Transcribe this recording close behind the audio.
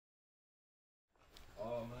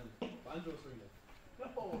Andrew's really. No.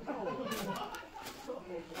 Sorry, I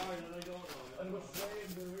don't know. I was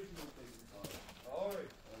saying the original thing.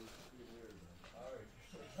 Alright. Alright.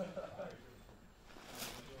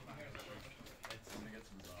 Let's get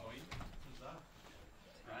some Zoe. Who's that?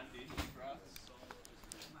 Randy, congrats.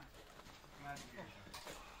 Let's go.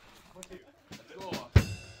 Go on.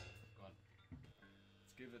 Let's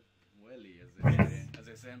give it welly, as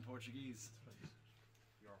they say in Portuguese.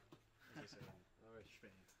 Alright,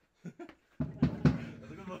 Spain.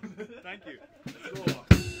 That's a good one. Thank you. Let's go. Go on.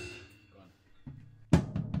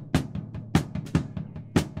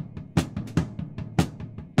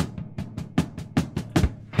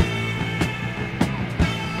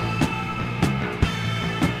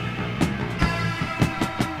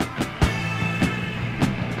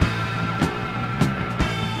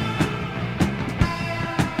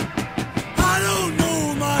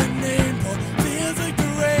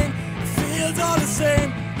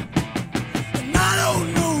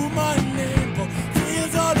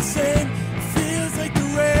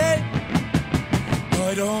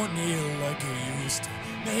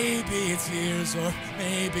 Or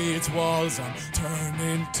maybe it's walls I'm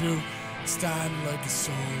turning to stand like a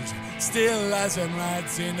soldier, still as them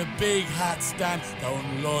lads in a big hat stand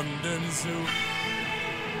down London Zoo.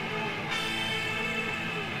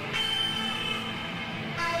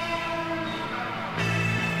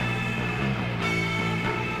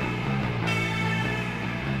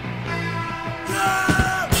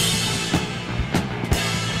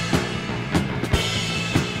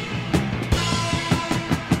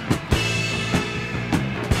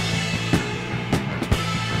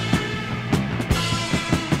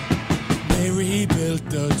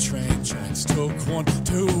 Train tracks took one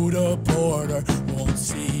to the border, won't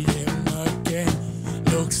see him again.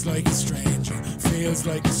 Looks like a stranger, feels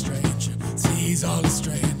like a stranger, sees all the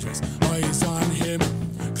strangers, eyes on him,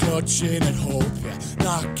 clutching at hope, yeah.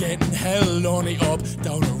 Not getting held, only up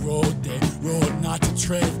down a road they road not to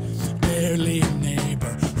tread. Barely a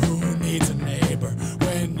neighbor, who needs a neighbor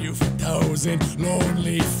when you've 1,000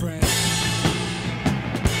 lonely friends?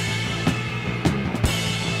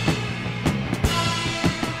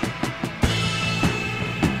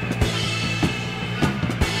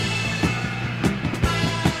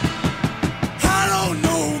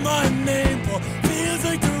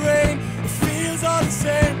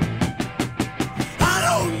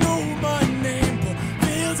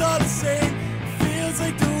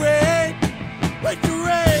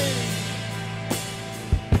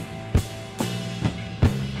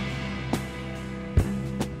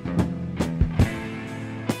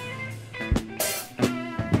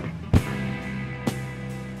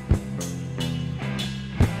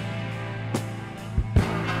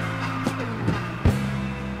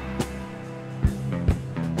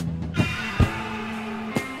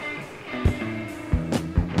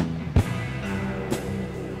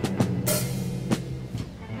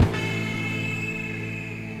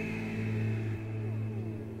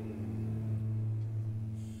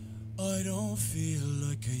 I don't feel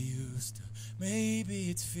like I used to. Maybe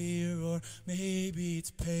it's fear or maybe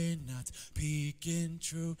it's pain that's peeking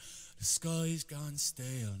through. The sky's gone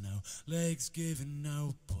stale now, legs giving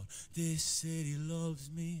out, but this city loves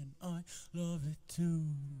me and I love it too.